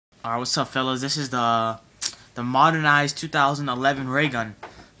Alright, what's up, fellas? This is the modernized 2011 ray gun.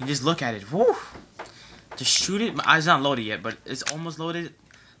 You just look at it. Woo! Just shoot it. It's not loaded yet, but it's almost loaded.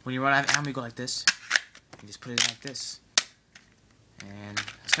 When you run out of ammo, you go like this. You just put it in like this. And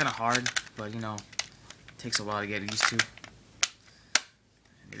it's kind of hard, but you know, it takes a while to get used to.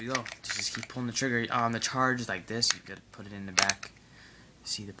 And there you go. Just keep pulling the trigger. On the charge like this, you gotta put it in the back.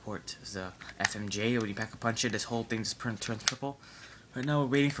 See the port is the FMJ. When you pack a punch it, this whole thing just turns purple. Right now we're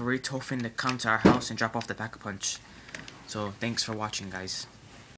waiting for Ray Tofin to come to our house and drop off the pack a punch. So thanks for watching, guys.